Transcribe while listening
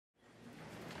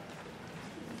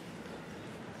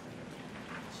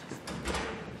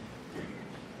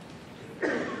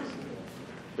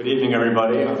Good evening,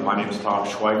 everybody. My name is Tom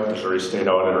Schweich, Missouri State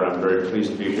Auditor. I'm very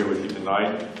pleased to be here with you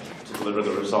tonight to deliver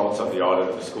the results of the audit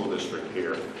of the school district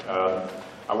here.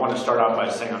 I want to start out by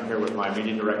saying I'm here with my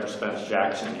Media Director, Spence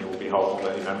Jackson. He will be helpful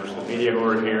to any members of the media who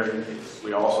are here.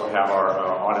 We also have our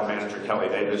Audit Manager, Kelly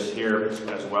Davis, here,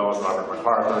 as well as Robert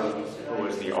MacArthur, who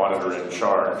is the auditor in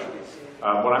charge.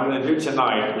 What I'm going to do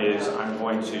tonight is I'm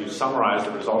going to summarize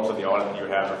the results of the audit that you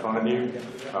have in front of you.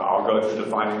 I'll go through the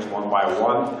findings one by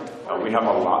one. We have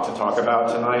a lot to talk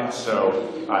about tonight,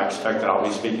 so I expect that I'll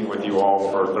be speaking with you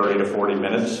all for 30 to 40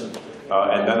 minutes.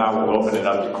 And then I will open it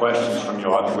up to questions from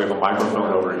you. I think we have a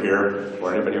microphone over here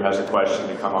where anybody who has a question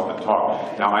can come up and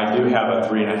talk. Now, I do have a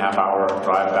 3.5-hour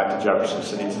drive back to Jefferson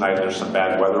City tonight. There's some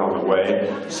bad weather on the way,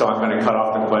 so I'm going to cut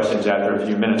off the questions after a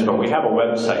few minutes. But we have a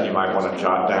website you might want to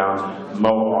jot down,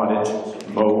 auditor.mo.gov.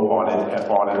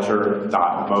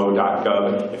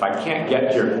 If I can't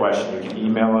get to your question, you can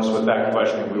email us with that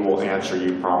question, and we will answer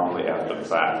you promptly after the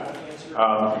fact.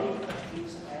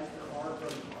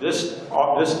 This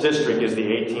district is the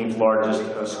 18th largest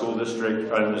school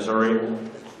district in Missouri,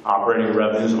 operating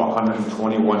revenues of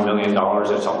 $121 million.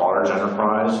 It's a large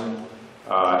enterprise.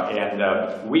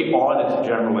 We audit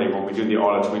generally, when we do the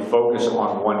audits, we focus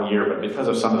on 1 year, but because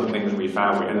of some of the things we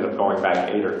found, we ended up going back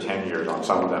 8 or 10 years on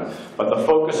some of them. But the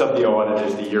focus of the audit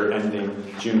is the year ending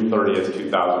June 30th,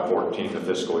 2014, the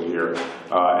fiscal year.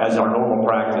 As our normal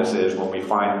practice is, when we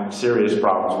find serious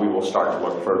problems, we will start to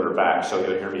look further back. So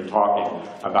you'll hear me talking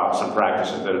about some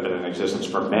practices that have been in existence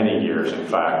for many years, in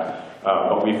fact.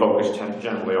 But we focus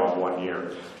generally on 1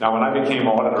 year. Now, when I became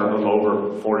auditor a little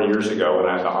over 4 years ago, and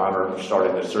I had the honor of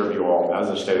starting to serve you all as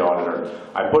a state auditor,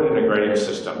 I put in a grading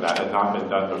system that had not been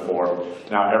done before.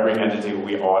 Now, every entity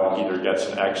we audit either gets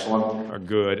an excellent, a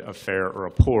good, a fair, or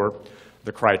a poor.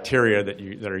 The criteria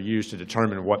that are used to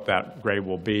determine what that grade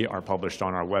will be are published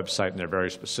on our website, and they're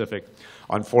very specific.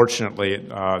 Unfortunately,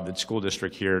 the school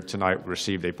district here tonight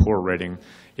received a poor rating.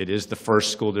 It is the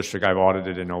first school district I've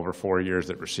audited in over 4 years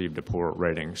that received a poor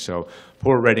rating. So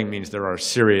poor rating means there are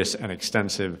serious and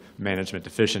extensive management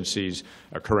deficiencies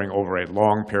occurring over a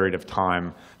long period of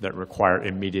time that require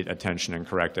immediate attention and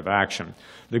corrective action.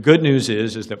 The good news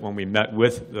is that when we met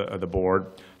with the board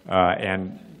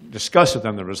and discussed with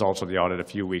them the results of the audit a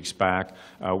few weeks back,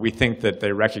 we think that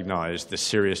they recognize the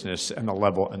seriousness and the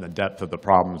level and the depth of the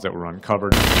problems that were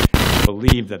uncovered, and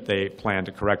believe that they plan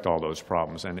to correct all those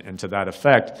problems. And to that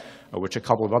effect, which a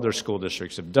couple of other school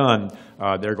districts have done,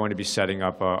 they're going to be setting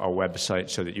up a website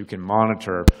so that you can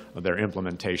monitor their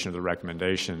implementation of the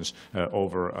recommendations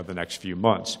over the next few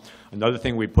months. Another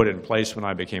thing we put in place when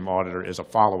I became auditor is a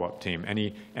follow-up team.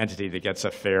 Any entity that gets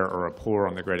a fair or a poor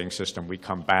on the grading system, we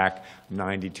come back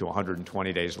 90 to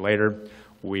 120 days later.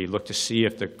 We look to see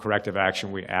if the corrective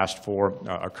action we asked for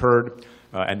occurred,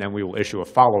 and then we will issue a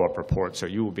follow-up report, so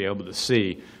you will be able to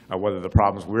see whether the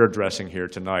problems we're addressing here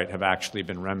tonight have actually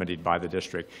been remedied by the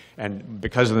district. And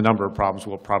because of the number of problems,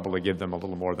 we'll probably give them a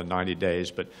little more than 90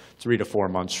 days, but 3 to 4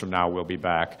 months from now, we'll be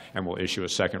back and we'll issue a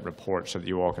second report so that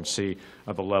you all can see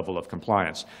the level of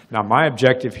compliance. Now, my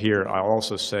objective here, I'll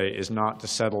also say, is not to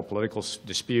settle political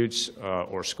disputes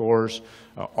or scores.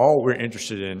 All we're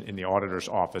interested in the auditor's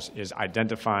office is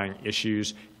identifying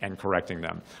issues and correcting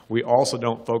them. We also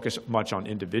don't focus much on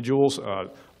individuals.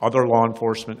 Other law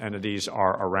enforcement entities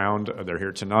are around. They're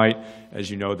here tonight. As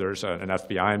you know, there's an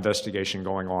FBI investigation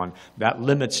going on. That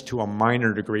limits to a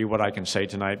minor degree what I can say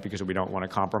tonight because we don't want to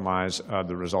compromise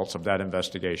the results of that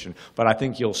investigation. But I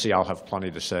think you'll see I'll have plenty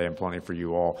to say and plenty for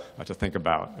you all to think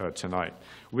about tonight.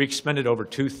 We expended over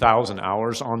 2,000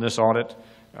 hours on this audit,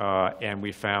 and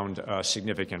we found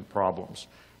significant problems.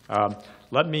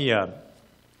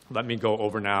 Let me go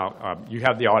over now. You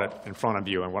have the audit in front of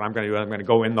you, and what I'm going to do, I'm going to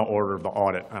go in the order of the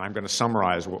audit, and I'm going to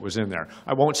summarize what was in there.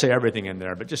 I won't say everything in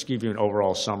there, but just give you an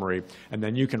overall summary, and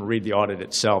then you can read the audit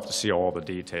itself to see all the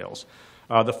details.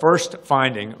 The first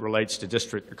finding relates to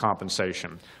district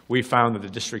compensation. We found that the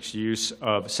district's use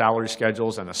of salary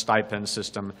schedules and a stipend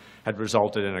system had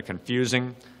resulted in a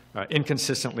confusing,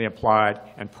 inconsistently applied,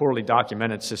 and poorly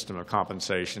documented system of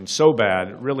compensation, so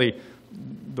bad, really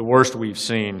the worst we've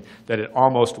seen, that it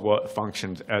almost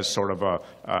functioned as sort of a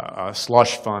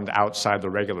slush fund outside the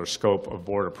regular scope of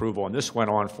board approval, and this went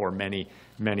on for many,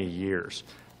 many years.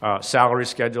 Salary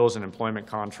schedules and employment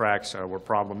contracts were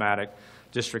problematic.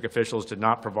 District officials did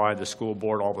not provide the school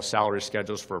board all the salary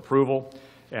schedules for approval,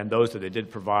 and those that they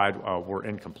did provide were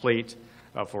incomplete.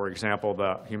 For example,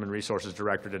 the Human Resources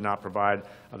Director did not provide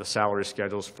the salary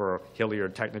schedules for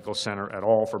Hilliard Technical Center at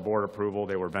all for board approval.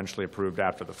 They were eventually approved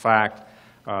after the fact.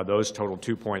 Those total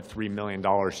 $2.3 million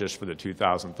just for the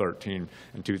 2013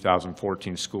 and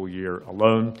 2014 school year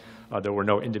alone. There were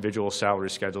no individual salary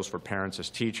schedules for parents as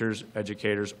teachers,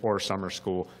 educators, or summer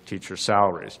school teacher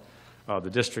salaries. The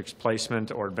district's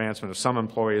placement or advancement of some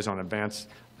employees on advanced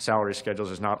salary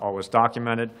schedules is not always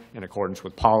documented in accordance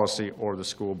with policy or the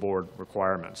school board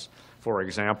requirements. For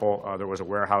example, there was a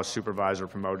warehouse supervisor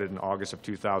promoted in August of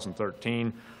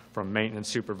 2013 from maintenance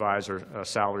supervisor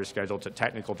salary schedule to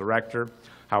technical director.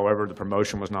 However, the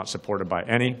promotion was not supported by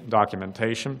any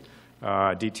documentation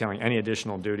detailing any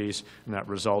additional duties, and that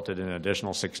resulted in an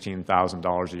additional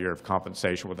 $16,000 a year of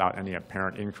compensation without any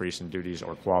apparent increase in duties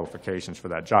or qualifications for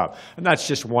that job. And that's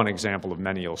just one example of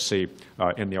many you'll see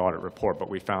in the audit report, but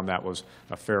we found that was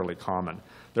fairly common.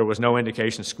 There was no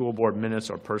indication school board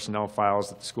minutes or personnel files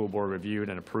that the school board reviewed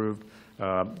and approved.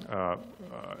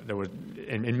 There was,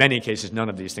 in many cases, none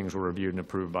of these things were reviewed and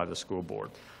approved by the school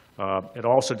board. It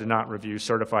also did not review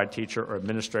certified teacher or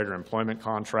administrator employment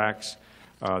contracts.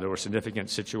 There were significant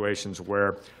situations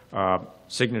where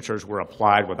signatures were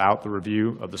applied without the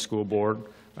review of the school board.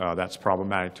 That's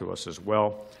problematic to us as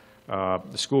well.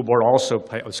 The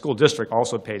school district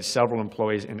also paid several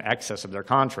employees in excess of their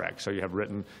contracts. So you have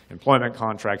written employment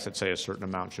contracts that say a certain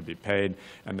amount should be paid,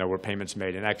 and there were payments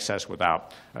made in excess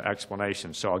without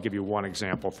explanation. So I'll give you one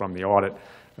example from the audit,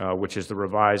 which is the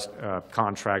revised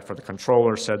contract for the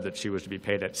controller said that she was to be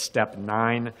paid at step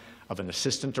 9 of an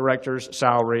assistant director's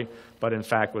salary, but in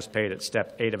fact was paid at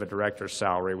step 8 of a director's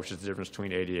salary, which is the difference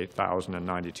between $88,000 and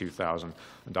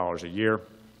 $92,000 a year.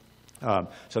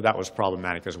 So that was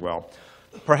problematic as well.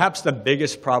 Perhaps the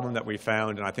biggest problem that we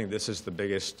found, and I think this is the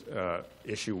biggest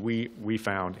issue we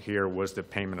found here, was the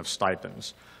payment of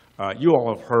stipends. You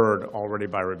all have heard already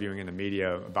by reviewing in the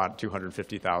media about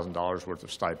 $250,000 worth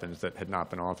of stipends that had not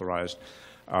been authorized.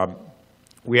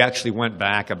 We actually went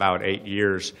back about 8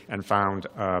 years and found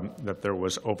that there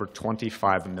was over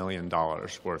 $25 million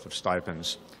worth of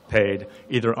stipends paid,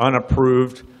 either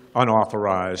unapproved,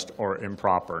 unauthorized, or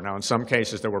improper. Now, in some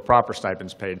cases, there were proper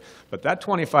stipends paid, but that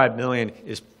 $25 million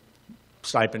is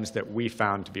stipends that we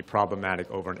found to be problematic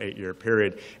over an 8-year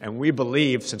period. And we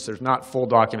believe, since there's not full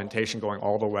documentation going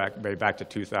all the way back to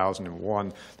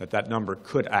 2001, that that number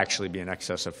could actually be in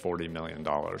excess of $40 million.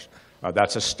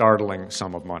 That's a startling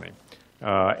sum of money.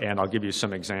 And I'll give you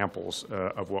some examples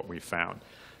of what we found.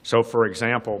 So, for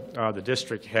example, the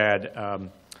district had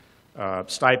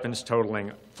stipends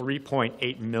totaling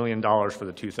 $3.8 million for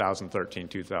the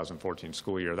 2013-2014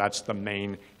 school year. That's the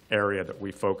main area that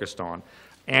we focused on.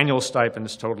 Annual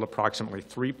stipends total approximately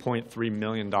 $3.3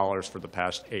 million for the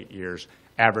past 8 years,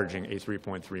 averaging a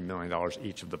 $3.3 million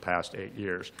each of the past 8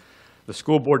 years. The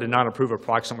school board did not approve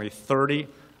approximately 30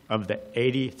 of the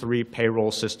 83 payroll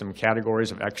system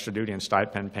categories of extra duty and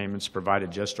stipend payments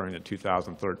provided just during the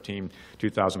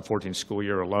 2013-2014 school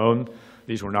year alone.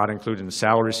 These were not included in the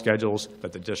salary schedules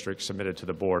that the district submitted to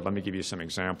the board. Let me give you some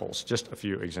examples, just a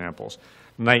few examples.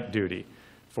 Night duty.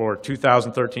 For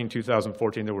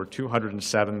 2013-2014, there were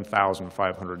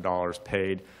 $207,500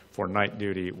 paid for night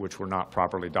duty, which were not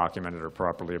properly documented or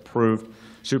properly approved.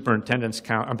 Superintendent's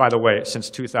count, and by the way, since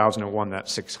 2001,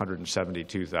 that's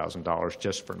 $672,000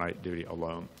 just for night duty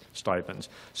alone, stipends.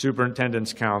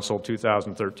 Superintendent's council,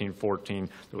 2013-14,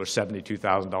 there was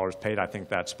 $72,000 paid. I think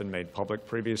that's been made public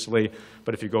previously.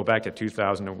 But if you go back to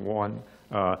 2001,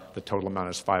 the total amount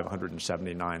is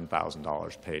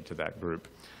 $579,000 paid to that group.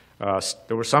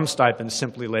 There were some stipends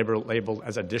simply labeled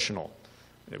as additional.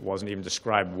 It wasn't even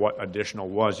described what additional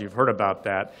was. You've heard about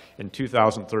that. In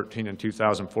 2013 and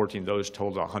 2014, those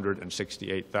totaled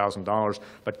 $168,000.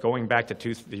 But going back to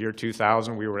the year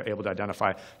 2000, we were able to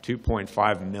identify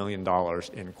 $2.5 million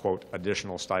in, quote,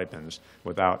 additional stipends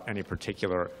without any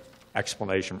particular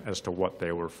explanation as to what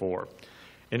they were for.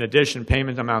 In addition,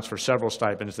 payment amounts for several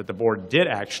stipends that the board did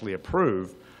actually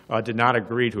approve did not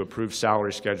agree to approve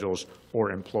salary schedules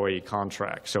or employee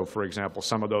contracts. So, for example,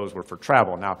 some of those were for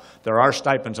travel. Now, there are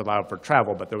stipends allowed for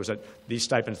travel, but there was these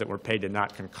stipends that were paid did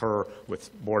not concur with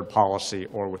board policy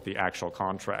or with the actual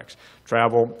contracts.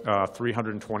 Travel,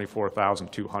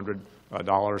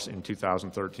 $324,200 in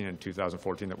 2013 and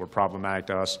 2014 that were problematic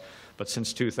to us. But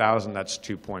since 2000, that's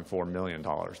 $2.4 million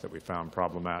that we found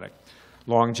problematic.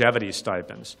 Longevity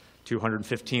stipends,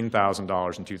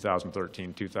 $215,000 in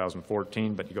 2013,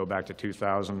 2014, but you go back to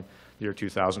 2000, year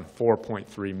 2000,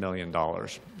 $4.3 million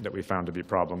that we found to be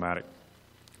problematic.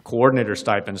 Coordinator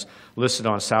stipends listed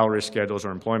on salary schedules or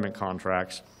employment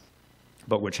contracts,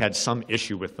 but which had some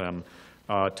issue with them,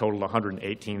 totaled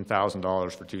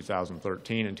 $118,000 for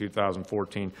 2013 and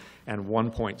 2014, and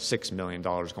 $1.6 million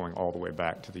going all the way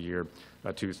back to the year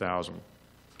 2000.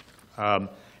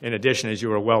 In addition, as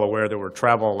you are well aware, there were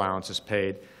travel allowances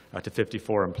paid to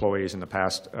 54 employees in the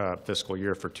past fiscal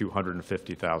year for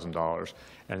 $250,000.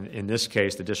 And in this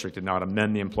case, the district did not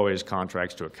amend the employees'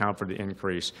 contracts to account for the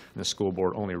increase, and the school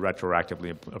board only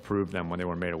retroactively approved them when they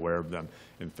were made aware of them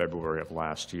in February of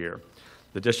last year.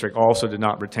 The district also did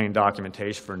not retain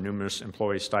documentation for numerous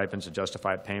employee stipends to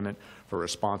justify payment for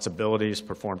responsibilities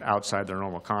performed outside their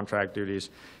normal contract duties.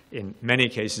 In many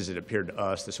cases, it appeared to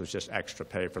us this was just extra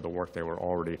pay for the work they were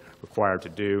already required to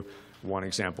do. One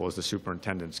example is the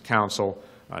Superintendent's Council.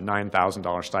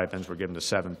 $9,000 stipends were given to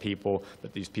 7 people,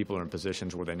 but these people are in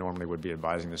positions where they normally would be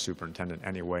advising the superintendent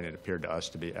anyway, and it appeared to us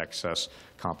to be excess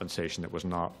compensation that was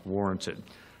not warranted.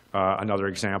 Another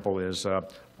example is a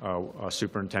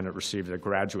superintendent received a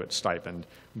graduate stipend,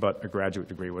 but a graduate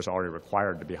degree was already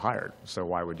required to be hired. So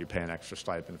why would you pay an extra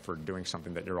stipend for doing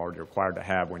something that you're already required to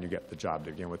have when you get the job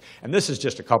to begin with? And this is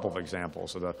just a couple of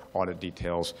examples. So the audit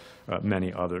details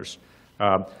many others.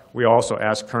 We also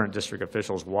asked current district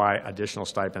officials why additional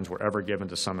stipends were ever given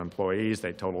to some employees.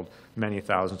 They totaled many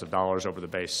thousands of dollars over the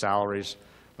base salaries.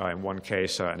 In one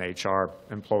case, an HR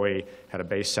employee had a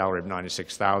base salary of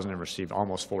 $96,000 and received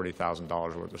almost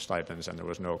 $40,000 worth of stipends, and there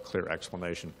was no clear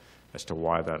explanation as to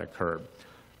why that occurred.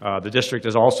 The district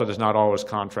also does not always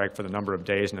contract for the number of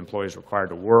days an employee is required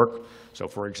to work. So,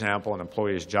 for example, an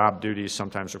employee's job duties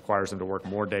sometimes requires them to work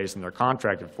more days than they're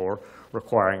contracted for,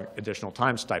 requiring additional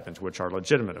time stipends, which are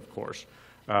legitimate, of course.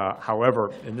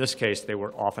 However, in this case, they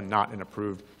were often not in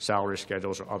approved salary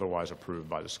schedules or otherwise approved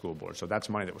by the school board. So that's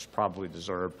money that was probably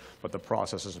deserved, but the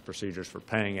processes and procedures for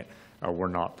paying it were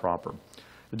not proper.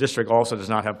 The district also does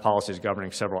not have policies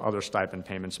governing several other stipend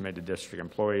payments made to district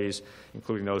employees,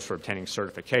 including those for obtaining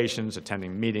certifications,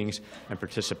 attending meetings, and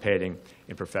participating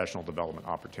in professional development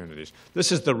opportunities.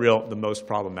 This is the most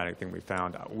problematic thing we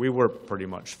found. We were pretty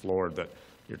much floored that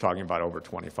you're talking about over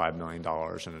 $25 million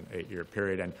in an 8-year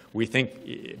period, and we think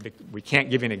we can't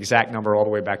give you an exact number all the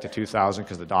way back to 2000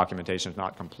 because the documentation is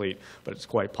not complete, but it's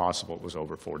quite possible it was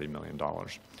over $40 million.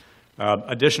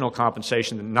 Additional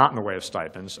compensation, not in the way of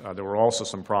stipends. There were also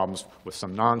some problems with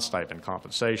some non-stipend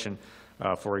compensation.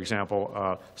 For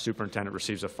example, superintendent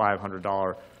receives a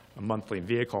 $500 monthly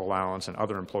vehicle allowance, and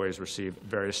other employees receive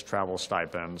various travel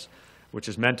stipends, which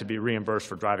is meant to be reimbursed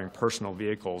for driving personal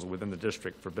vehicles within the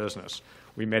district for business.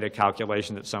 We made a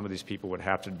calculation that some of these people would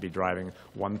have to be driving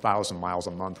 1,000 miles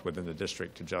a month within the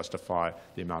district to justify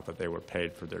the amount that they were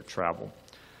paid for their travel.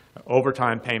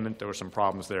 Overtime payment, there were some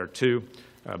problems there too.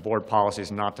 Board policy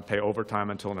is not to pay overtime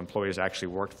until an employee has actually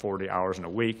worked 40 hours in a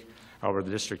week. However,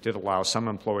 the district did allow some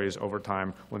employees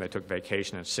overtime when they took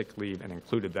vacation and sick leave and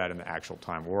included that in the actual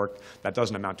time worked. That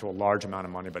doesn't amount to a large amount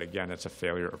of money, but again, it's a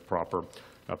failure of proper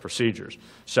procedures.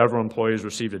 Several employees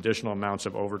received additional amounts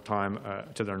of overtime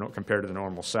compared to the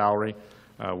normal salary.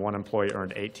 One employee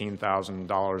earned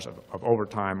 $18,000 of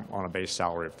overtime on a base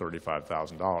salary of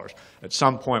 $35,000. At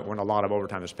some point when a lot of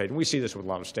overtime is paid, and we see this with a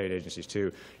lot of state agencies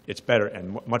too, it's better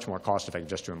and much more cost effective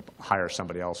just to hire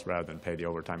somebody else rather than pay the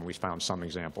overtime. And we found some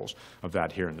examples of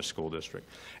that here in the school district.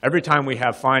 Every time we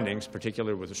have findings,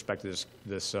 particularly with respect to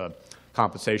this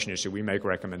compensation issue, we make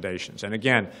recommendations. And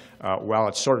again, while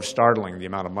it's sort of startling the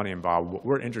amount of money involved, what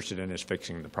we're interested in is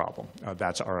fixing the problem.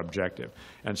 That's our objective.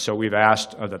 And so we've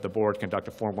asked that the board conduct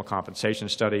a formal compensation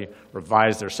study,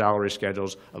 revise their salary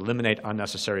schedules, eliminate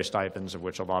unnecessary stipends, of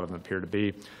which a lot of them appear to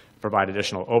be, provide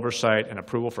additional oversight and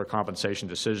approval for compensation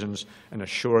decisions, and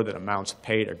assure that amounts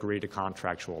paid agree to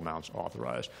contractual amounts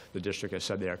authorized. The district has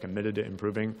said they are committed to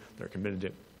improving. They're committed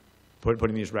to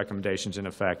putting these recommendations in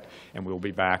effect, and we'll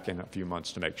be back in a few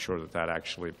months to make sure that that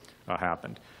actually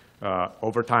happened.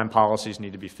 Overtime policies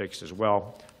need to be fixed as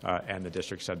well, and the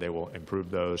district said they will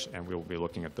improve those, and we will be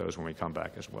looking at those when we come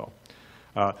back as well.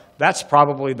 That's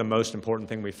probably the most important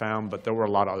thing we found, but there were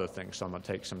a lot of other things, so I'm going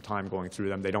to take some time going through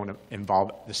them. They don't involve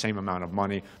the same amount of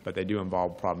money, but they do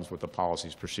involve problems with the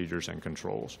policies, procedures, and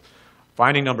controls.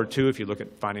 Finding number 2, if you look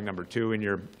at finding number 2 in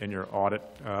your audit,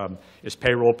 is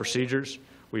payroll procedures.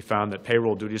 We found that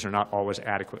payroll duties are not always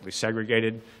adequately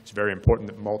segregated. It's very important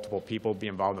that multiple people be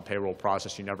involved in the payroll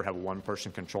process. You never have one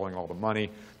person controlling all the money.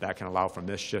 That can allow for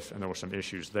mischief, and there were some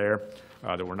issues there.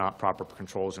 There were not proper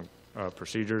controls and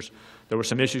procedures. There were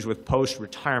some issues with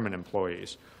post-retirement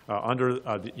employees. Under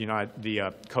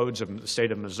the codes of the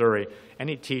state of Missouri,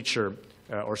 any teacher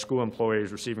or school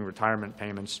employees receiving retirement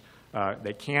payments,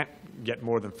 they can't get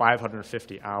more than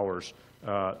 550 hours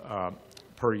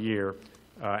per year,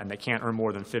 and they can't earn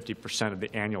more than 50% of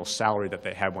the annual salary that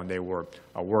they had when they were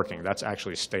working. That's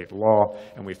actually state law,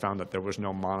 and we found that there was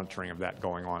no monitoring of that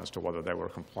going on as to whether they were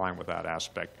complying with that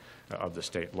aspect of the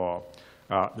state law.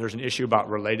 There's an issue about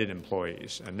related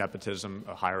employees and nepotism,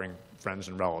 hiring friends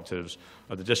and relatives.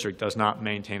 The district does not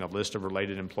maintain a list of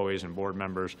related employees and board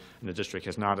members, and the district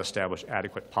has not established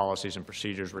adequate policies and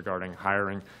procedures regarding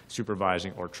hiring,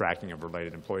 supervising, or tracking of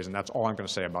related employees. And that's all I'm going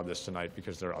to say about this tonight,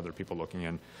 because there are other people looking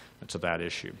into that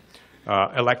issue.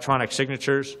 Electronic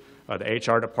signatures. The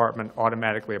HR department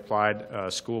automatically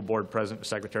applied school board president and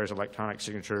secretary's electronic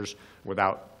signatures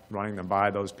without running them by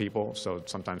those people, so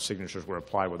sometimes signatures were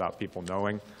applied without people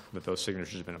knowing that those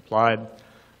signatures have been applied.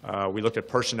 We looked at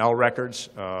personnel records.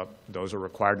 Those are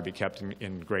required to be kept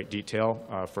in great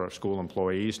detail for school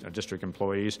employees, district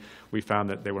employees. We found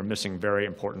that they were missing very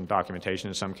important documentation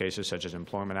in some cases, such as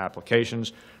employment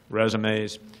applications,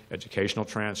 resumes, educational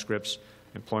transcripts,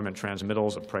 employment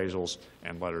transmittals, appraisals,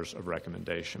 and letters of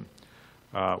recommendation.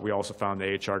 We also found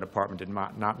the HR department did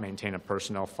not maintain a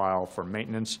personnel file for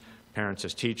maintenance, parents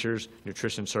as teachers,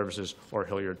 nutrition services, or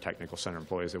Hilliard Technical Center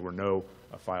employees. There were no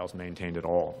files maintained at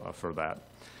all for that.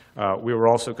 We were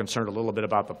also concerned a little bit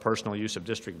about the personal use of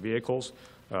district vehicles.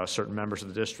 Certain members of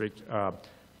the district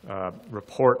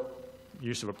report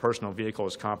use of a personal vehicle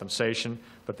as compensation,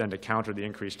 but then to counter the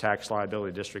increased tax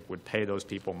liability, the district would pay those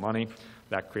people money.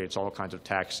 That creates all kinds of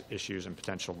tax issues and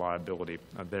potential liability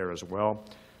there as well.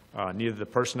 Neither the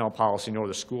personnel policy nor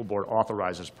the school board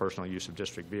authorizes personal use of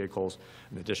district vehicles,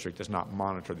 and the district does not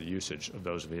monitor the usage of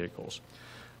those vehicles.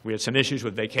 We had some issues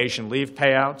with vacation leave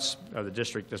payouts. The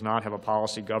district does not have a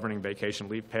policy governing vacation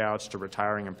leave payouts to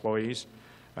retiring employees,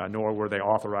 nor were they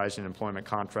authorized in employment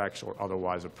contracts or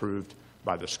otherwise approved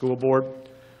by the school board.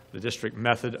 The district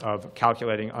method of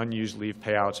calculating unused leave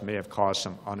payouts may have caused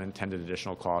some unintended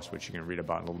additional costs, which you can read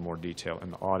about in a little more detail in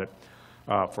the audit.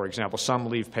 For example, some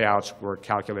leave payouts were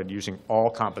calculated using all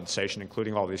compensation,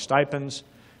 including all these stipends,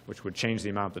 which would change the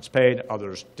amount that's paid.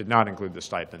 Others did not include the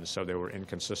stipends, so they were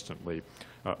inconsistently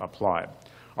applied.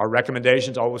 Our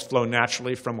recommendations always flow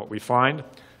naturally from what we find.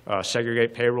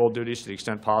 Segregate payroll duties to the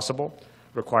extent possible.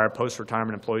 Require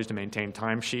post-retirement employees to maintain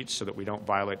timesheets so that we don't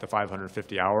violate the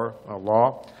 550-hour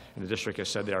law. And the district has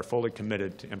said they are fully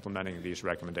committed to implementing these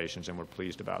recommendations, and we're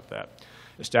pleased about that.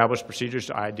 Establish procedures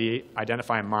to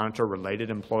identify and monitor related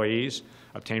employees,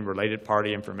 obtain related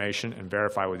party information, and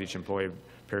verify with each employee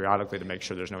periodically to make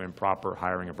sure there's no improper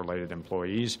hiring of related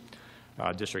employees.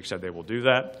 District said they will do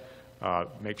that.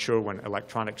 Make sure when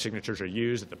electronic signatures are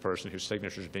used that the person whose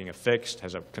signature is being affixed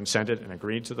has consented and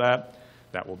agreed to that.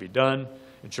 That will be done.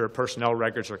 Ensure personnel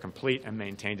records are complete and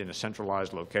maintained in a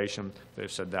centralized location. They've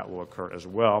said that will occur as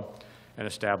well. And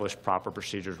establish proper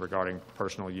procedures regarding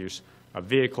personal use of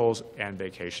vehicles and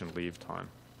vacation leave time.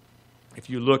 If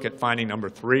you look at finding number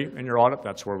 3 in your audit,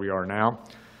 that's where we are now.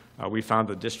 We found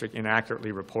the district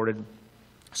inaccurately reported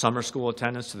summer school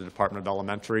attendance to the Department of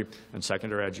Elementary and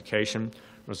Secondary Education,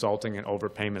 resulting in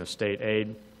overpayment of state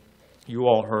aid. You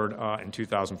all heard in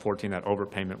 2014 that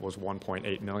overpayment was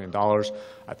 $1.8 million.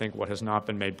 I think what has not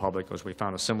been made public was we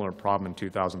found a similar problem in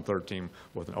 2013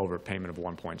 with an overpayment of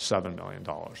 $1.7 million.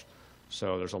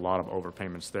 So there's a lot of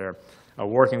overpayments there.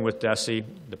 Working with DESE,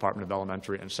 Department of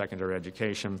Elementary and Secondary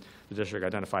Education, the district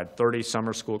identified 30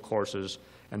 summer school courses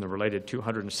and the related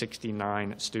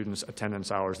 269 students'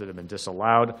 attendance hours that have been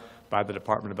disallowed by the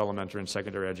Department of Elementary and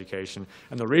Secondary Education.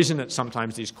 And the reason that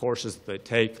sometimes these courses that they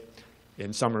take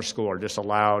in summer school are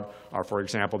disallowed are, for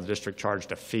example, the district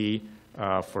charged a fee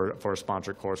for a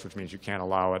sponsored course, which means you can't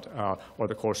allow it, or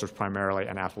the course was primarily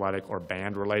an athletic or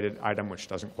band-related item, which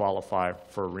doesn't qualify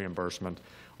for reimbursement,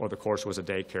 or the course was a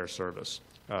daycare service.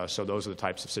 So those are the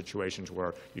types of situations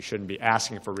where you shouldn't be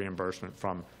asking for reimbursement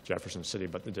from Jefferson City,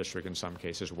 but the district in some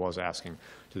cases was asking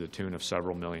to the tune of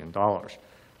several $millions.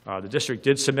 The district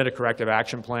did submit a corrective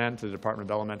action plan to the Department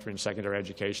of Elementary and Secondary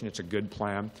Education. It's a good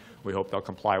plan. We hope they'll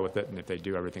comply with it, and if they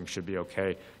do, everything should be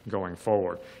okay going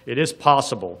forward. It is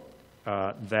possible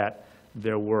that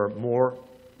there were more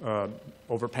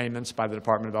overpayments by the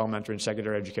Department of Elementary and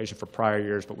Secondary Education for prior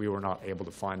years, but we were not able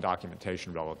to find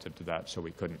documentation relative to that, so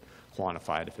we couldn't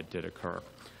quantify it if it did occur.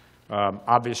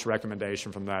 Obvious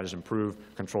recommendation from that is improve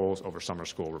controls over summer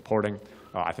school reporting.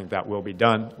 I think that will be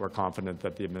done. We're confident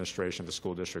that the administration of the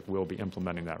school district will be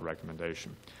implementing that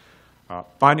recommendation.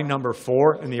 Finding number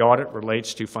 4 in the audit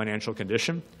relates to financial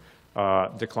condition.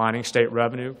 Declining state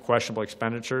revenue, questionable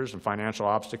expenditures, and financial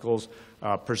obstacles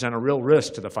present a real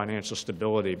risk to the financial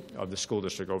stability of the school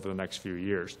district over the next few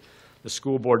years. The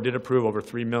school board did approve over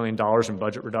 $3 million in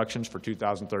budget reductions for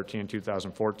 2013 and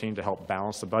 2014 to help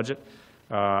balance the budget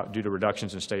due to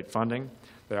reductions in state funding.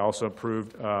 They also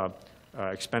approved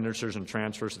expenditures and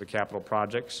transfers to the capital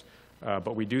projects.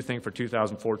 But we do think for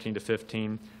 2014 to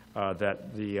 15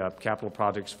 that the capital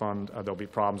projects fund, there'll be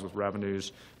problems with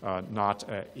revenues not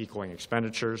equaling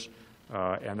expenditures.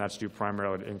 and that's due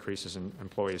primarily to increases in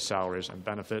employee salaries and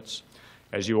benefits.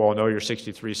 As you all know, your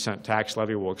 63-cent tax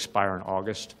levy will expire in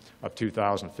August of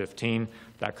 2015.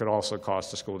 That could also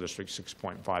cost the school district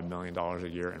 $6.5 million a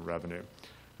year in revenue.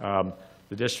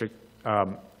 The district,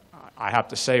 I have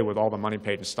to say, with all the money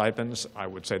paid in stipends, I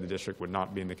would say the district would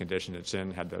not be in the condition it's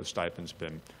in had those stipends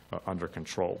been under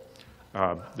control.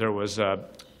 There was a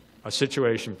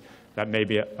situation that may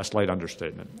be a slight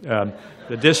understatement.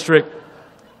 The district,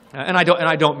 and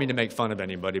I don't mean to make fun of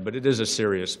anybody, but it is a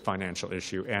serious financial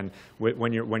issue. And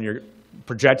when you're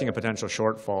projecting a potential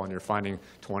shortfall and you're finding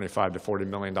 $25 to $40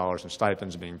 million in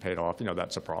stipends being paid off,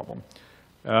 that's a problem.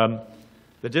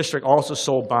 The district also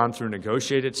sold bonds through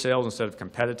negotiated sales instead of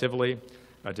competitively,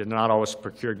 did not always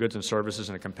procure goods and services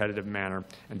in a competitive manner,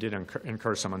 and did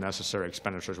incur some unnecessary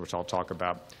expenditures, which I'll talk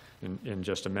about in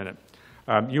just a minute.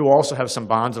 You also have some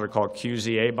bonds that are called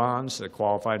QZA bonds, the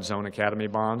Qualified Zone Academy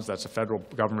bonds. That's a federal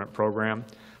government program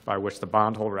by which the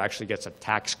bondholder actually gets a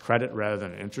tax credit rather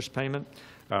than an interest payment.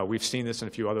 We've seen this in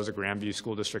a few others. The Grandview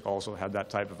School District also had that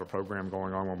type of a program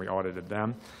going on when we audited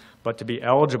them. But to be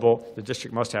eligible, the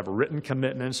district must have written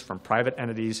commitments from private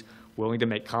entities willing to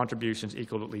make contributions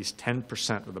equal to at least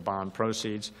 10% of the bond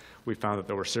proceeds. We found that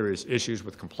there were serious issues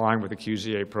with complying with the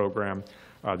QZA program.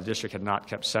 The district had not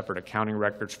kept separate accounting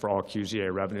records for all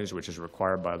QZA revenues, which is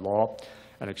required by law.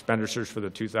 And expenditures for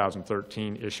the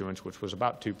 2013 issuance, which was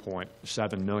about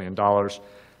 $2.7 million,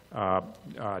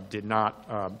 did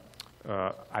not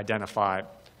identify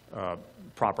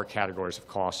proper categories of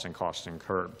costs and costs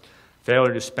incurred.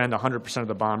 Failure to spend 100% of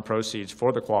the bond proceeds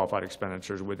for the qualified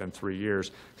expenditures within 3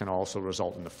 years can also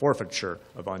result in the forfeiture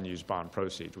of unused bond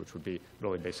proceeds, which would be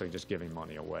really basically just giving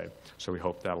money away. So we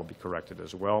hope that will be corrected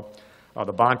as well.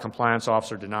 The bond compliance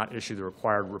officer did not issue the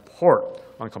required report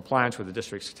on compliance with the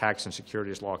district's tax and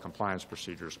securities law compliance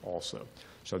procedures also.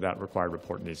 So that required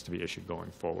report needs to be issued going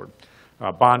forward.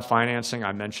 Bond financing,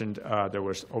 I mentioned there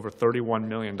was over $31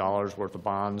 million worth of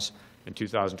bonds in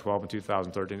 2012 and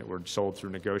 2013 that were sold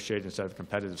through negotiated instead of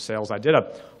competitive sales. I did an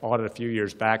audit a few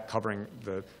years back covering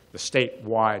the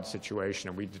statewide situation,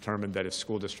 and we determined that if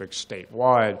school districts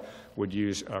statewide would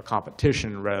use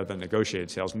competition rather than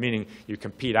negotiated sales, meaning you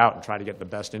compete out and try to get the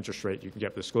best interest rate you can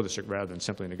get for the school district rather than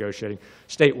simply negotiating.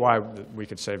 Statewide, we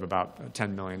could save about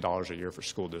 $10 million a year for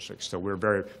school districts. So we're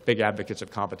very big advocates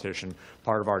of competition.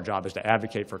 Part of our job is to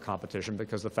advocate for competition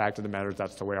because the fact of the matter is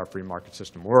that's the way our free market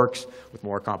system works. With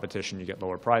more competition, you get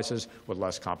lower prices. With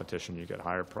less competition, you get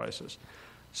higher prices.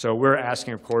 So we're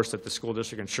asking, of course, that the school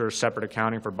district ensure separate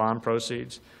accounting for bond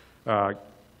proceeds,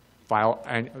 file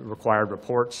required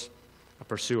reports,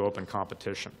 pursue open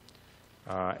competition.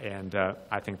 And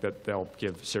I think that they'll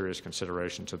give serious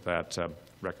consideration to that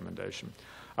recommendation.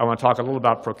 I want to talk a little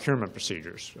about procurement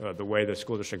procedures, the way the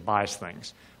school district buys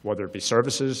things, whether it be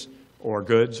services or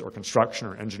goods or construction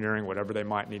or engineering, whatever they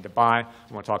might need to buy.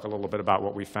 I want to talk a little bit about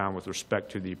what we found with respect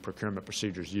to the procurement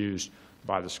procedures used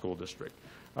by the school district.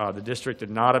 The district did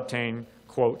not obtain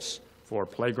quotes for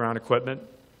playground equipment,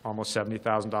 almost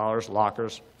 $70,000,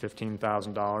 lockers,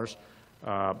 $15,000.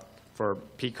 For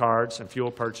P-cards and fuel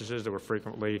purchases, there were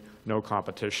frequently no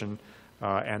competition,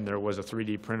 and there was a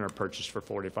 3D printer purchased for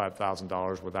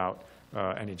 $45,000 without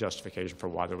any justification for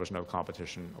why there was no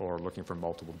competition or looking for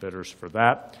multiple bidders for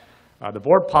that. The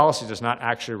board policy does not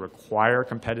actually require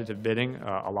competitive bidding.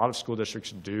 A lot of school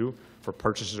districts do for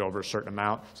purchases over a certain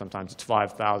amount. Sometimes it's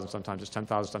 $5,000, sometimes it's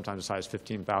 $10,000, sometimes as high as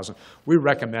 $15,000. We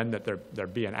recommend that there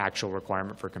be an actual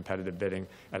requirement for competitive bidding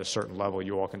at a certain level.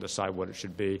 You all can decide what it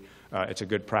should be. It's a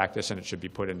good practice, and it should be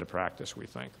put into practice, we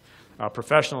think.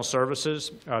 Professional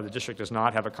services, the district does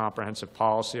not have a comprehensive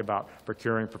policy about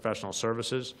procuring professional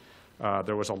services.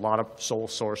 There was a lot of sole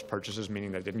source purchases,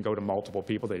 meaning they didn't go to multiple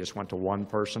people. They just went to one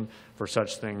person for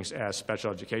such things as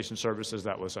special education services.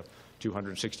 That was a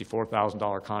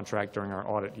 $264,000 contract during our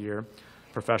audit year.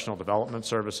 Professional development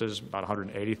services, about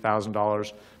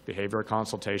 $180,000. Behavioral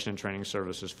consultation and training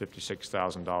services,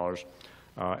 $56,000.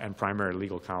 And primary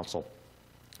legal counsel,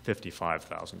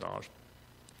 $55,000.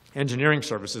 Engineering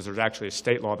services, there's actually a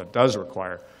state law that does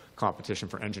require competition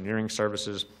for engineering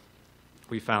services.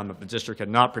 We found that the district had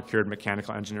not procured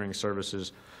mechanical engineering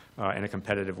services in a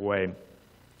competitive way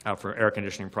for air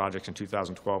conditioning projects in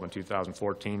 2012 and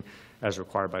 2014 as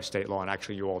required by state law, and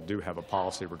actually you all do have a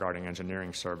policy regarding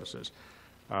engineering services.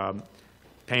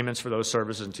 Payments for those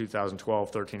services in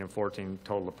 2012, 13, and 14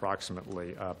 totaled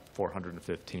approximately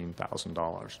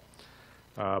 $415,000.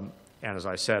 And as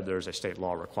I said, there's a state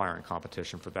law requiring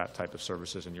competition for that type of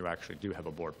services, and you actually do have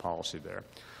a board policy there.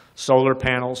 Solar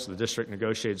panels, the district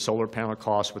negotiated solar panel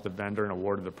costs with the vendor and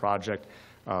awarded the project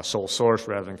sole source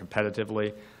rather than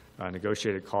competitively. a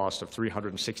negotiated cost of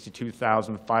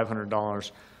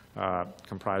 $362,500,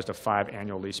 comprised of 5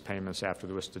 annual lease payments after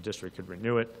which the district could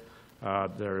renew it.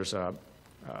 The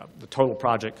total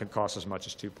project could cost as much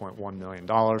as $2.1 million.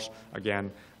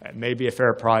 Again, it may be a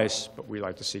fair price, but we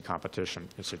like to see competition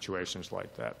in situations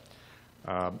like that.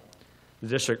 The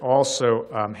district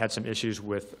also had some issues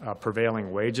with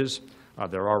prevailing wages.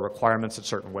 There are requirements that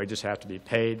certain wages have to be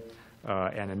paid,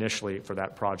 and initially for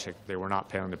that project they were not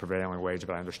paying the prevailing wage,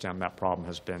 but I understand that problem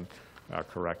has been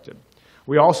corrected.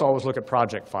 We also always look at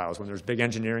project files. When there's big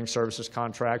engineering services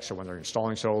contracts, or when they're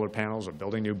installing solar panels or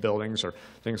building new buildings or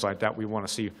things like that, we want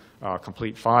to see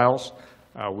complete files.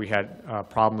 We had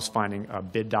problems finding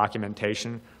bid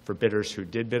documentation for bidders who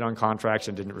did bid on contracts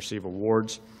and didn't receive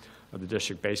awards. The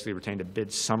district basically retained a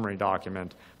bid summary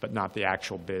document, but not the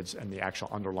actual bids and the actual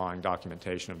underlying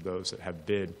documentation of those that have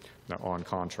bid on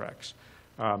contracts.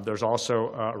 There's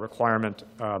also a requirement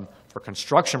for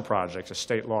construction projects, a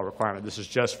state law requirement. This is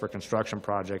just for construction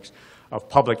projects, of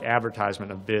public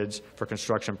advertisement of bids for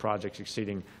construction projects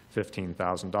exceeding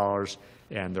 $15,000,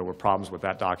 and there were problems with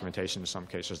that documentation. In some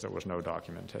cases, there was no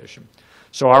documentation.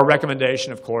 So our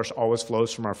recommendation, of course, always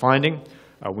flows from our finding.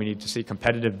 We need to see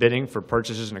competitive bidding for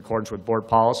purchases in accordance with board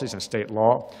policies and state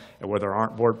law. And where there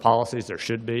aren't board policies, there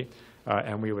should be.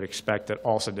 And we would expect that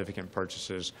all significant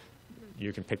purchases,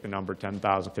 you can pick the number,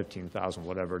 10,000, 15,000,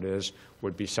 whatever it is,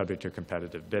 would be subject to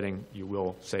competitive bidding. You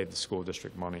will save the school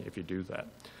district money if you do that.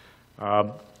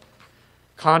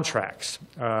 Contracts.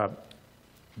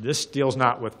 This deals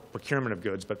not with procurement of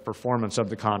goods, but performance of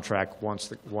the contract once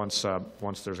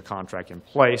there's a contract in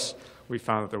place. We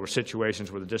found that there were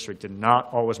situations where the district did not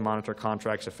always monitor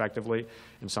contracts effectively.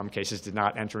 In some cases, did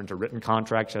not enter into written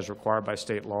contracts as required by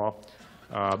state law.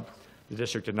 The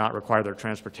district did not require their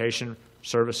transportation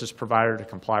services provider to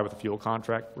comply with the fuel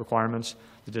contract requirements.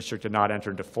 The district did not enter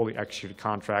into fully executed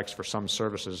contracts for some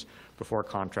services before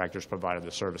contractors provided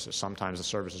the services. Sometimes the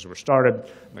services were started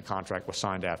and the contract was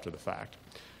signed after the fact.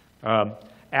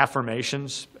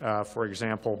 Affirmations, for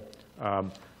example,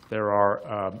 there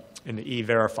are, in the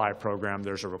E-Verify program,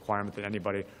 there's a requirement that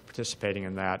anybody participating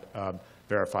in that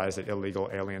verifies that illegal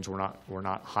aliens were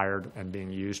not hired and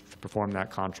being used to perform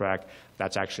that contract.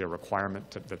 That's actually a requirement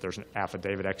that there's an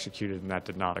affidavit executed, and that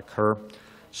did not occur.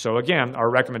 So again,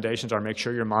 our recommendations are make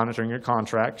sure you're monitoring your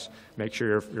contracts, make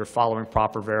sure you're following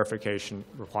proper verification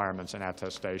requirements and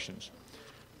attestations.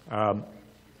 Let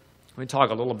me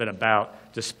talk a little bit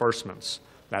about disbursements.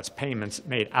 That's payments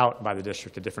made out by the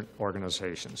district to different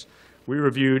organizations. We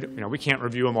reviewed, we can't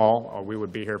review them all, or we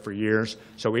would be here for years,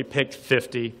 so we picked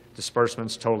 50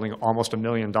 disbursements totaling almost $1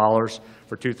 million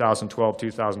for 2012,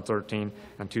 2013,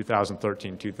 and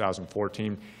 2013,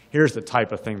 2014. Here's the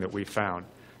type of thing that we found.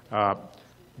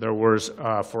 There was,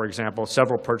 for example,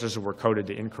 several purchases were coded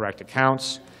to incorrect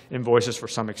accounts. Invoices for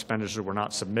some expenditures were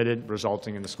not submitted,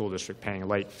 resulting in the school district paying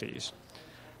late fees.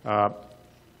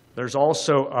 There's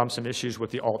also some issues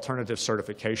with the alternative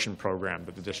certification program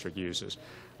that the district uses.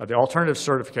 The alternative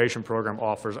certification program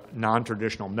offers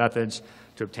non-traditional methods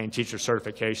to obtain teacher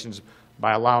certifications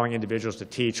by allowing individuals to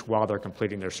teach while they're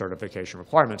completing their certification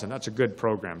requirements, and that's a good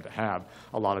program to have.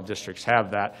 A lot of districts have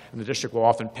that, and the district will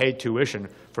often pay tuition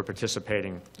for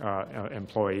participating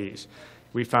employees.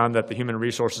 We found that the Human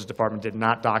Resources Department did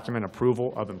not document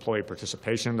approval of employee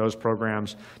participation in those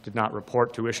programs, did not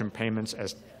report tuition payments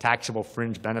as taxable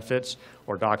fringe benefits,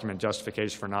 or document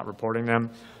justification for not reporting them.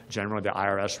 Generally, the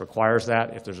IRS requires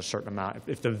that. If there's a certain amount,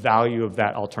 if the value of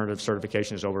that alternative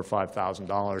certification is over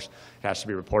 $5,000, it has to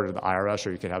be reported to the IRS,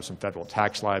 or you could have some federal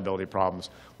tax liability problems.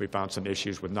 We found some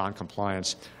issues with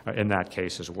noncompliance in that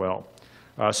case as well.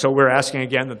 So we're asking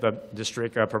again that the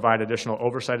district provide additional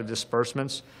oversight of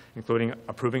disbursements, including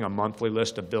approving a monthly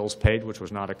list of bills paid, which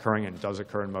was not occurring and does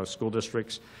occur in most school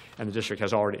districts. And the district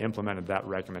has already implemented that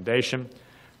recommendation.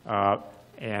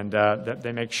 That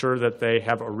they make sure that they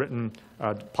have a written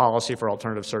policy for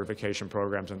alternative certification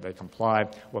programs and they comply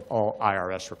with all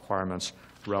IRS requirements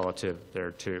relative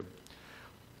thereto.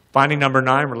 Finding number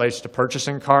 9 relates to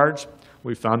purchasing cards.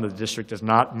 We found that the district does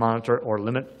not monitor or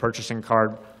limit purchasing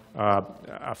card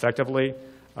effectively.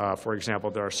 For example,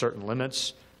 there are certain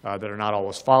limits that are not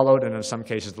always followed, and in some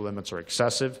cases the limits are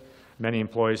excessive. Many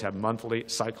employees have monthly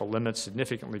cycle limits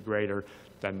significantly greater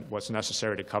than what's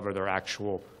necessary to cover their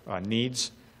actual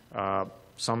needs.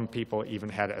 Some people even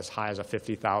had as high as a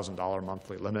 $50,000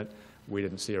 monthly limit. We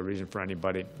didn't see a reason for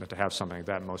anybody to have something like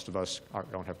that. Most of us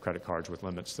don't have credit cards with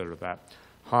limits that are that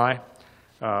high.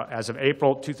 As of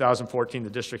April 2014, the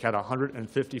district had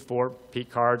 154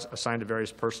 peak cards assigned to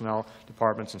various personnel,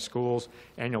 departments, and schools.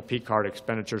 Annual peak card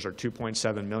expenditures are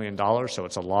 $2.7 million, so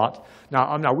it's a lot.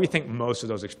 Now, we think most of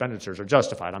those expenditures are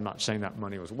justified. I'm not saying that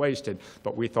money was wasted,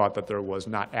 but we thought that there was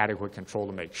not adequate control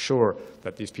to make sure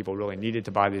that these people really needed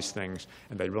to buy these things,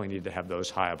 and they really needed to have those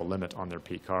high of a limit on their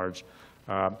peak cards.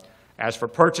 As for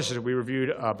purchases, we reviewed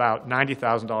about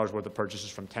 $90,000 worth of purchases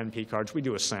from 10 peak cards. We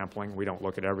do a sampling. We don't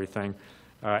look at everything.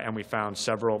 And we found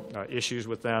several issues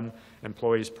with them.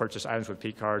 Employees purchased items with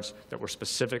peak cards that were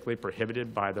specifically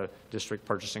prohibited by the district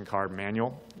purchasing card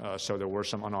manual. So there were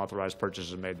some unauthorized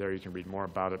purchases made there. You can read more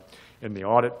about it in the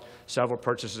audit. Several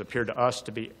purchases appeared to us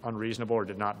to be unreasonable or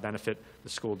did not benefit the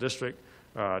school district.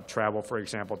 Travel, for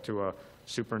example, to a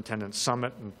superintendent's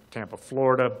summit in Tampa,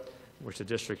 Florida, which the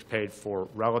district paid for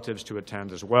relatives to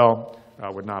attend as well,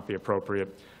 would not be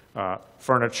appropriate.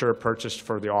 Furniture purchased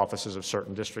for the offices of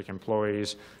certain district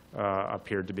employees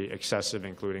appeared to be excessive,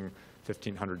 including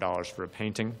 $1,500 for a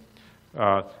painting.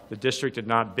 The district did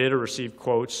not bid or receive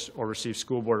quotes or receive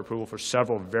school board approval for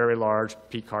several very large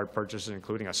peak card purchases,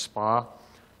 including a spa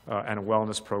and a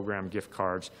wellness program gift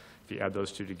cards. If you add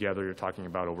those two together, you're talking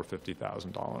about over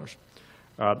 $50,000.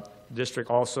 The district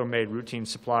also made routine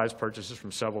supplies purchases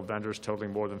from several vendors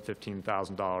totaling more than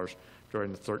 $15,000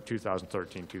 during the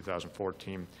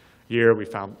 2013-2014 year. We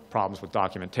found problems with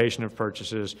documentation of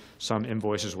purchases. Some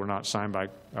invoices were not signed by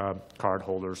card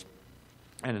holders,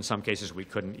 and in some cases we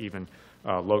couldn't even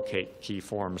locate key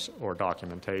forms or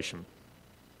documentation.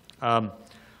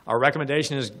 Our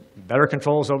recommendation is better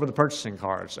controls over the purchasing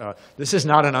cards. This is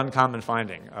not an uncommon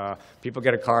finding. People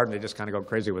get a card and they just kind of go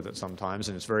crazy with it sometimes,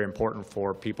 and it's very important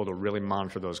for people to really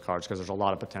monitor those cards because there's a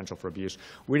lot of potential for abuse.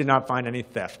 We did not find any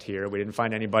theft here. We didn't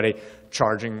find anybody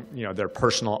charging their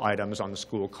personal items on the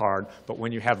school card, but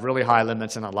when you have really high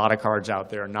limits and a lot of cards out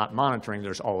there not monitoring,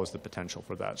 there's always the potential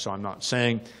for that. So I'm not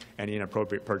saying any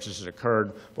inappropriate purchases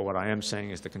occurred, but what I am saying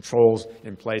is the controls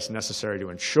in place necessary to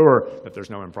ensure that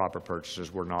there's no improper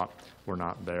purchases were not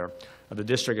there. The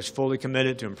district is fully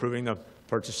committed to improving the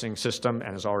purchasing system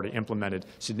and has already implemented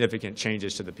significant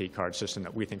changes to the peak card system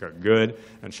that we think are good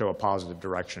and show a positive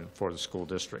direction for the school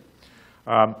district.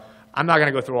 I'm not going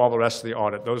to go through all the rest of the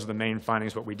audit. Those are the main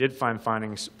findings, but we did find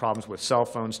problems with cell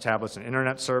phones, tablets, and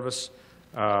internet service.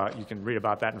 You can read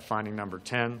about that in finding number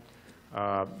 10.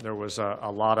 There was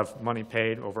a lot of money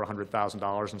paid, over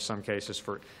 $100,000 in some cases,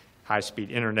 for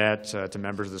high-speed internet to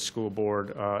members of the school board.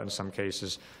 In some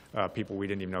cases, people we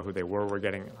didn't even know who they were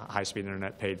getting high-speed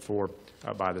internet paid for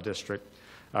by the district.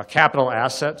 Capital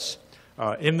assets.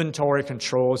 Inventory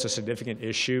control is a significant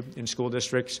issue in school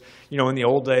districts. In the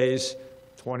old days,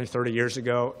 20, 30 years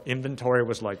ago, inventory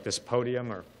was like this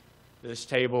podium or this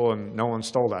table, and no one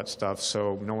stole that stuff,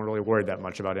 so no one really worried that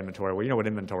much about inventory. Well, you know what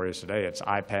inventory is today. It's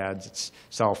iPads, it's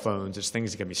cell phones, it's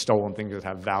things that can be stolen, things that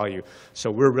have value. So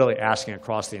we're really asking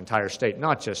across the entire state,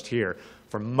 not just here,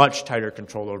 for much tighter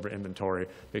control over inventory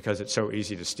because it's so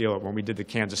easy to steal it. When we did the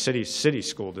Kansas City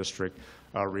School District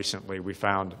recently, we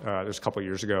found, it was a couple of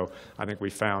years ago, I think we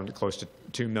found close to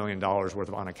 $2 million worth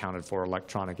of unaccounted for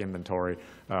electronic inventory,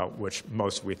 which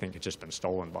most we think has just been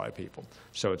stolen by people.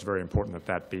 So it's very important that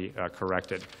that be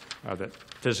corrected, that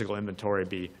physical inventory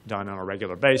be done on a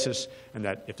regular basis, and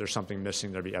that if there's something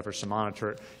missing, there be efforts to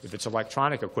monitor it. If it's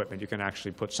electronic equipment, you can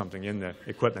actually put something in the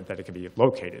equipment that it can be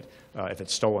located if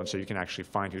it's stolen, so you can actually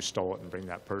find who stole it and bring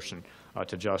that person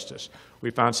to justice.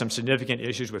 We found some significant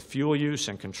issues with fuel use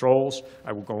and controls.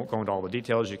 I will go into all the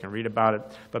details. You can read about it.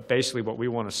 But basically what we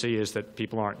want to see is that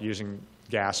people aren't using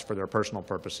gas for their personal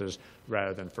purposes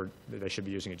rather than they should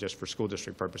be using it just for school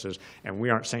district purposes. And we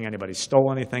aren't saying anybody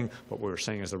stole anything. What we're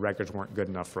saying is the records weren't good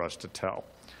enough for us to tell.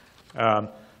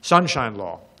 Sunshine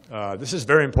law. This is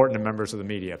very important to members of the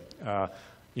media.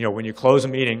 When you close a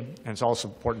meeting, and it's also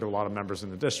important to a lot of members in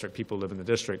the district, people who live in the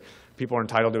district, people are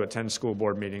entitled to attend school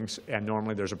board meetings, and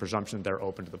normally there's a presumption that they're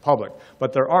open to the public.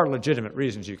 But there are legitimate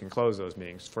reasons you can close those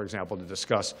meetings, for example, to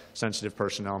discuss sensitive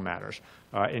personnel matters.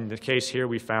 In the case here,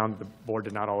 we found the board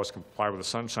did not always comply with the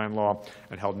sunshine law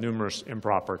and held numerous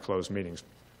improper closed meetings.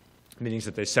 Meetings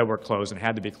that they said were closed and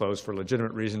had to be closed for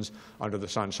legitimate reasons under the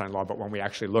sunshine law, but when we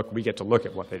actually look, we get to look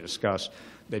at what they discuss.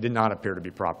 They did not appear to be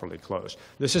properly closed.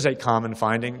 This is a common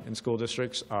finding in school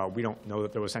districts. We don't know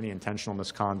that there was any intentional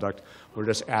misconduct. We're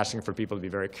just asking for people to be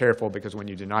very careful because when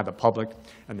you deny the public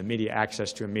and the media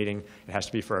access to a meeting, it has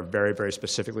to be for a very, very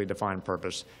specifically defined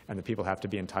purpose, and the people have to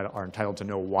be are entitled to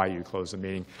know why you closed the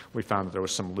meeting. We found that there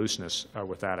was some looseness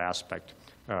with that aspect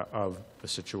of the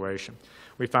situation.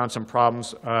 We found some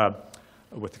problems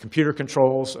With the computer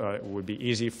controls, it would be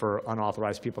easy for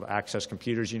unauthorized people to access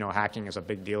computers. You know, hacking is a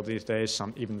big deal these days.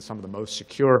 Even some of the most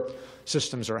secure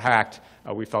systems are hacked.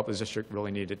 We felt the district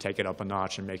really needed to take it up a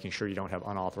notch in making sure you don't have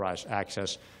unauthorized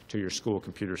access to your school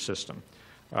computer system.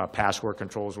 Password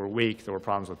controls were weak, there were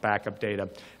problems with backup data,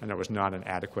 and there was not an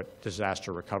adequate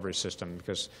disaster recovery system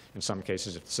because in some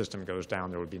cases if the system goes down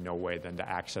there would be no way then to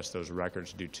access those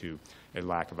records due to a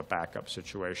lack of a backup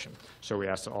situation. So we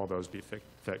asked that all those be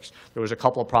fixed. There was a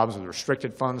couple of problems with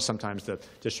restricted funds. Sometimes the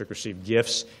district received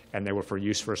gifts and they were for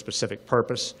use for a specific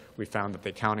purpose. We found that the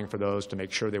accounting for those to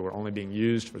make sure they were only being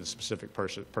used for the specific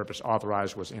purpose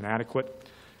authorized was inadequate,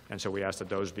 and so we asked that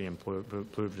those be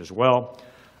improved as well.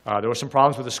 There were some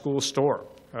problems with the school store.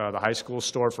 The high school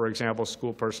store, for example,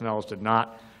 school personnel did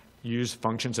not use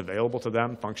functions available to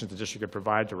them, functions the district could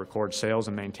provide to record sales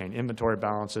and maintain inventory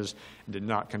balances, and did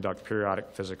not conduct periodic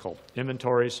physical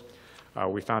inventories.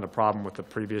 We found a problem with the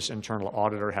previous internal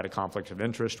auditor had a conflict of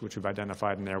interest, which we've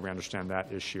identified in there. We understand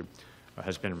that issue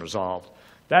has been resolved.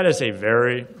 That is a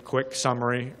very quick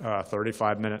summary,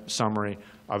 35-minute summary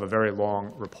of a very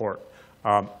long report.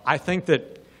 I think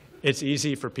that it's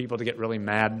easy for people to get really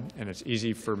mad, and it's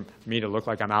easy for me to look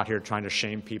like I'm out here trying to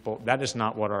shame people. That is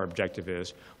not what our objective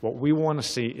is. What we want to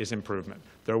see is improvement.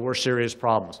 There were serious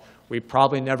problems. We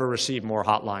probably never received more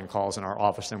hotline calls in our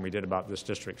office than we did about this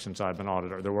district since I've been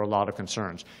auditor. There were a lot of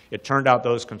concerns. It turned out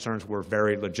those concerns were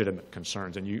very legitimate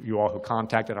concerns, and you all who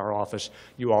contacted our office,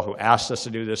 you all who asked us to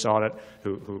do this audit,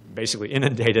 who basically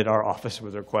inundated our office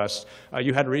with requests,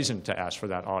 you had reason to ask for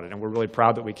that audit, and we're really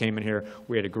proud that we came in here.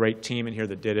 We had a great team in here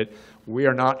that did it. We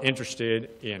are not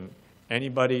interested in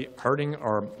anybody hurting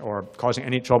or causing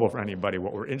any trouble for anybody.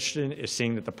 What we're interested in is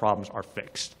seeing that the problems are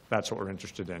fixed. That's what we're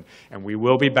interested in. And we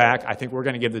will be back. I think we're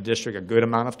going to give the district a good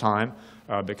amount of time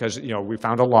because, you know, we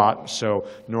found a lot. So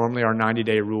normally our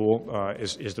 90-day rule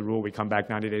is the rule. We come back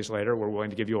 90 days later. We're willing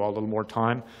to give you all a little more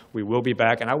time. We will be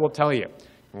back. And I will tell you,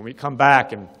 when we come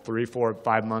back in 3, 4,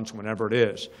 5 months, whenever it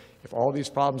is, if all these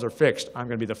problems are fixed, I'm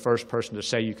going to be the first person to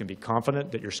say you can be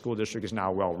confident that your school district is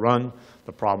now well run,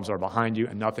 the problems are behind you,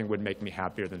 and nothing would make me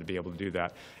happier than to be able to do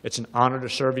that. It's an honor to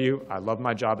serve you. I love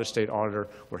my job as state auditor.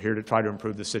 We're here to try to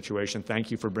improve the situation.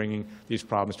 Thank you for bringing these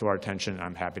problems to our attention, and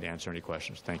I'm happy to answer any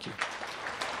questions. Thank you.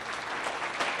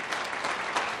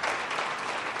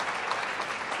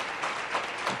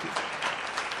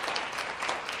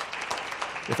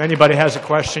 If anybody has a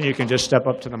question, you can just step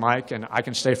up to the mic, and I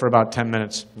can stay for about 10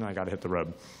 minutes, and then I got to hit the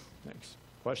road. Thanks.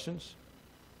 Questions?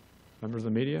 Members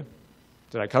of the media?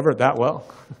 Did I cover it that well?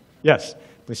 Yes,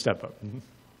 please step up. Mm-hmm.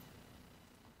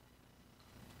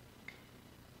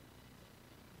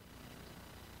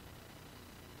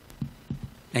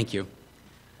 Thank you.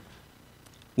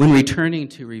 When returning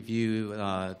to review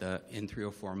in 3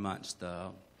 or 4 months the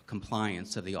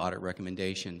compliance of the audit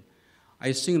recommendation, I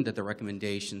assume that the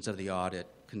recommendations of the audit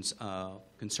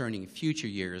concerning future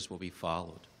years will be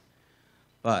followed.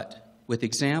 But with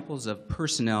examples of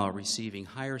personnel receiving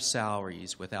higher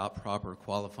salaries without proper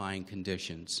qualifying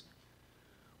conditions,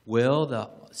 will the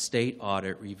state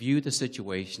audit review the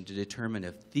situation to determine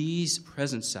if these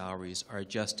present salaries are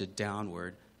adjusted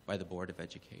downward by the Board of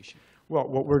Education? Well,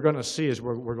 what we're going to see is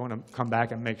we're going to come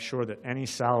back and make sure that any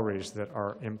salaries that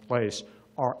are in place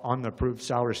are on the approved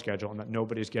salary schedule and that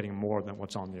nobody's getting more than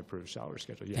what's on the approved salary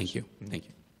schedule. Yes. Thank you. Mm-hmm. Thank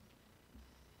you.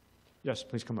 Yes,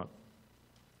 please come up.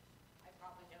 I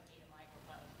probably don't need a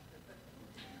microphone.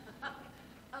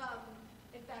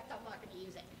 In fact, I'm not going to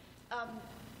use it.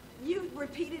 You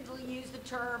repeatedly use the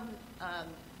term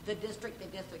the district.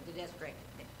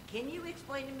 Can you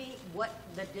explain to me what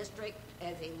the district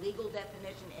as a legal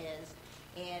definition is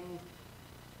and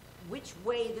which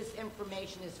way this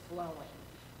information is flowing?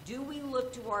 Do we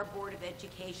look to our Board of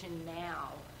Education now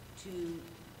to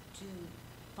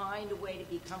find a way to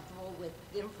be comfortable with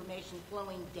the information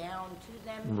flowing down to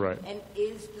them? Right. And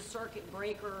is the circuit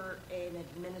breaker an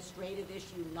administrative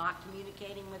issue not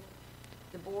communicating with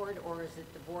the board, or is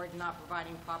it the board not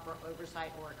providing proper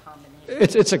oversight, or a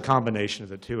combination? It's a combination of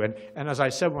the two. And as I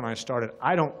said when I started,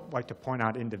 I don't like to point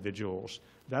out individuals.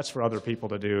 That's for other people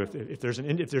to do. If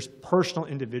there's personal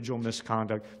individual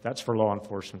misconduct, that's for law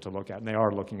enforcement to look at, and they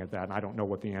are looking at that, and I don't know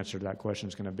what the answer to that question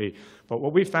is going to be. But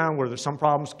what we found were that some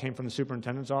problems came from the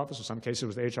superintendent's office, in some cases it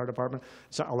was the HR department.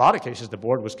 So a lot of cases the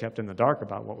board was kept in the dark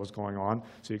about what was going on,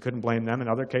 so you couldn't blame them. In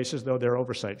other cases, though, their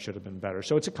oversight should have been better.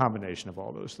 So it's a combination of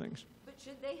all those things. But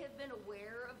should they have been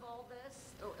aware of all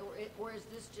this, or is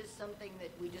this just something that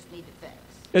we just need to fix?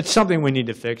 It's something we need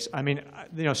to fix. I mean,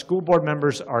 you know, school board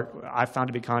members I found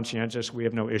to be conscientious. We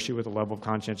have no issue with the level of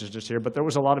conscientiousness here, but there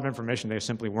was a lot of information they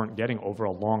simply weren't getting over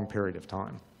a long period of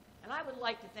time. And I would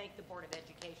like to thank the Board of of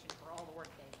Education for all the work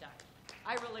they've done.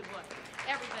 I really would.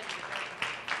 Everybody deserves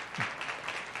it.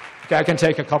 Okay, I can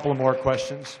take a couple of more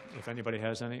questions, if anybody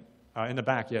has any. In the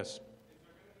back, yes.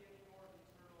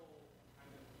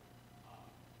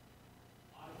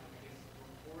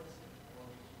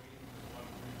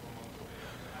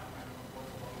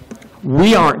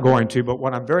 We aren't going to, but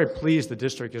what I'm very pleased the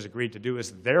district has agreed to do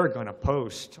is they're going to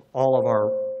post all of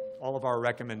our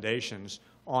recommendations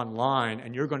online,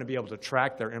 and you're going to be able to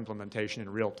track their implementation in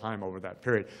real time over that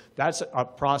period. That's a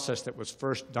process that was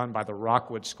first done by the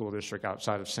Rockwood School District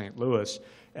outside of St. Louis,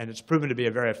 and it's proven to be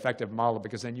a very effective model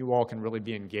because then you all can really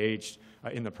be engaged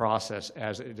in the process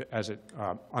as it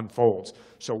unfolds.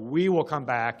 So we will come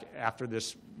back after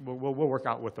this. We'll work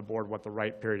out with the board what the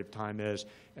right period of time is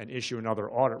and issue another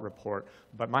audit report.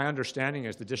 But my understanding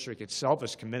is the district itself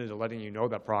is committed to letting you know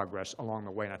that progress along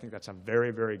the way, and I think that's a very,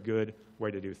 very good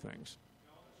way to do things.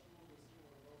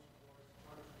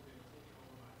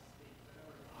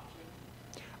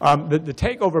 The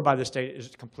takeover by the state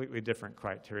is a completely different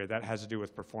criteria. That has to do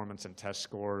with performance and test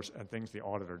scores and things the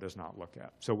auditor does not look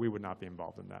at. So we would not be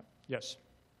involved in that. Yes?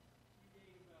 You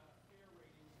gave fair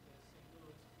ratings to St.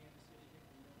 Louis, Kansas City,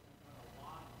 Hickory, Milton, a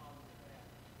lot of that.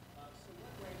 So what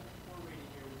rating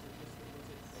here? Was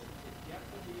it the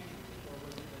depth of the issue, or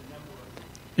was it the number of them?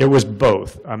 It was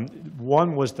both.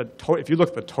 One was if you look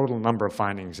at the total number of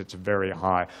findings, it's very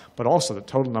high, but also the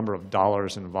total number of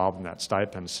dollars involved in that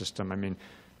stipend system. I mean,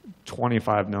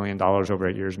 $25 million over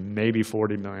 8 years, maybe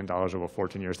 $40 million over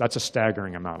 14 years. That's a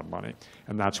staggering amount of money,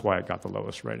 and that's why it got the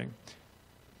lowest rating.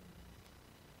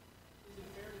 Is it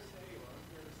fair to say, or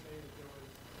unfair to say, that there was,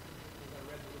 as I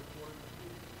read the report,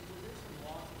 was there some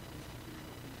loss of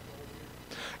institutional control here?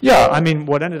 Yeah, I mean,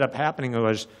 what ended up happening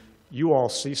was you all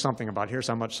see something about here's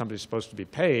how much somebody's supposed to be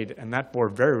paid, and that bore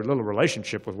very little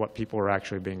relationship with what people were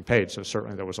actually being paid. So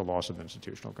certainly there was a loss of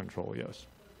institutional control, yes.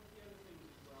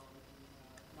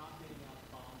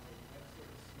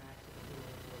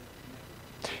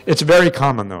 It's very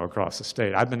common, though, across the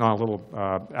state. I've been on a little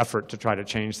effort to try to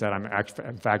change that.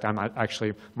 In fact,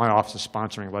 my office is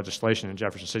sponsoring legislation in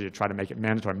Jefferson City to try to make it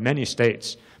mandatory. Many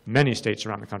states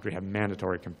around the country have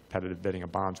mandatory competitive bidding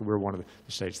of bonds. We're one of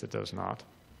the states that does not.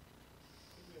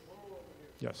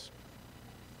 Yes.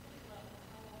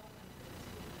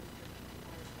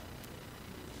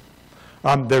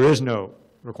 There is no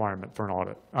requirement for an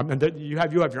audit. And you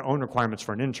have your own requirements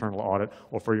for an internal audit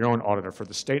or for your own auditor. For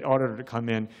the state auditor to come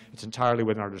in, it's entirely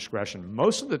within our discretion.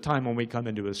 Most of the time when we come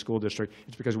into a school district,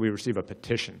 it's because we receive a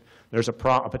petition. There's a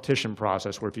petition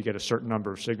process where if you get a certain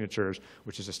number of signatures,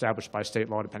 which is established by state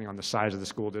law depending on the size of the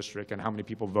school district and how many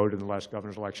people voted in the last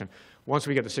governor's election, once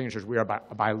we get the signatures, we are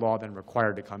by law then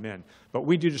required to come in. But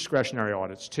we do discretionary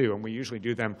audits too, and we usually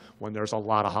do them when there's a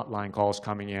lot of hotline calls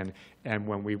coming in and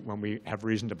when we have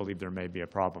reason to believe there may be a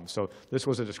problem. So this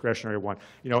was a discretionary one.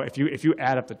 You know, if you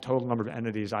add up the total number of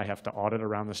entities I have to audit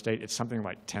around the state, it's something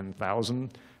like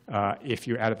 10,000. If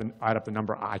you add up the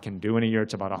number I can do in a year,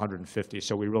 it's about 150.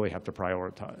 So we really have to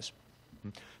prioritize.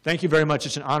 Thank you very much.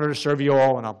 It's an honor to serve you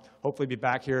all, and I'll hopefully be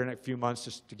back here in a few months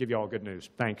just to give you all good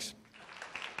news. Thanks.